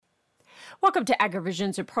Welcome to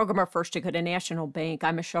AgriVisions, a program of First Dakota National Bank.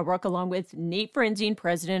 I'm Michelle Rook, along with Nate Frenzine,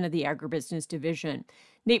 president of the Agribusiness Division.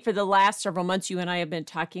 Nate, for the last several months, you and I have been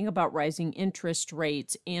talking about rising interest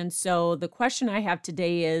rates. And so the question I have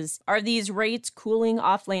today is, are these rates cooling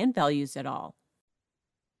off land values at all?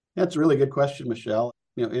 That's a really good question, Michelle.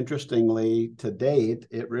 Interestingly, to date,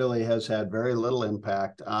 it really has had very little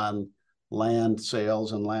impact on land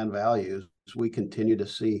sales and land values. We continue to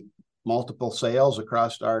see multiple sales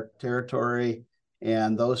across our territory,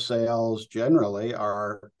 and those sales generally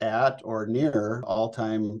are at or near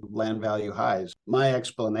all-time land value highs. My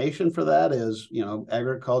explanation for that is,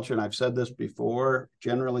 agriculture, and I've said this before,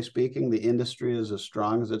 generally speaking, the industry is as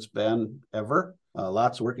strong as it's been ever.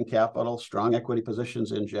 Lots of working capital, strong equity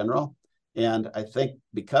positions in general. And I think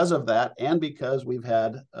because of that, and because we've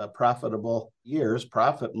had profitable years,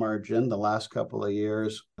 profit margin the last couple of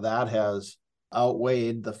years, that has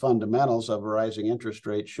outweighed the fundamentals of a rising interest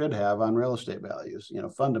rate should have on real estate values.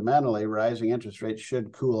 Fundamentally, rising interest rates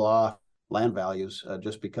should cool off land values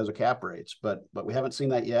just because of cap rates. But we haven't seen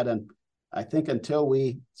that yet. And I think until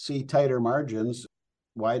we see tighter margins,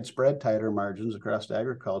 widespread tighter margins across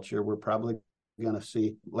agriculture, we're probably going to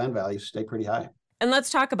see land values stay pretty high. And let's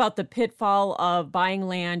talk about the pitfall of buying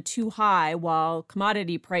land too high while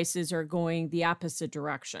commodity prices are going the opposite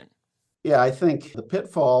direction. Yeah, I think the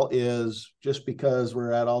pitfall is just because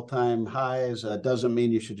we're at all-time highs doesn't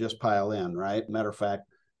mean you should just pile in, right? Matter of fact,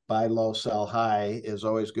 buy low, sell high is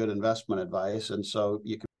always good investment advice. And so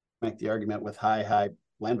you can make the argument with high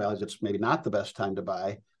land values, it's maybe not the best time to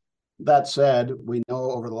buy. That said, we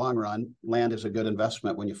know over the long run, land is a good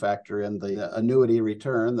investment when you factor in the annuity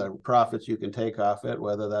return, the profits you can take off it,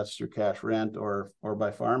 whether that's through cash rent or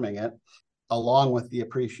by farming it, along with the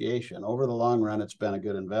appreciation. Over the long run, it's been a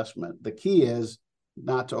good investment. The key is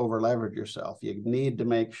not to over leverage yourself. You need to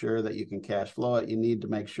make sure that you can cash flow it. You need to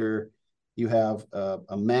make sure you have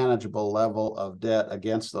a manageable level of debt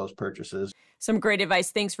against those purchases. Some great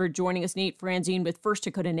advice. Thanks for joining us, Nate Frenzine with First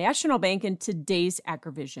Dakota National Bank in today's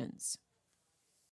AgriVisions.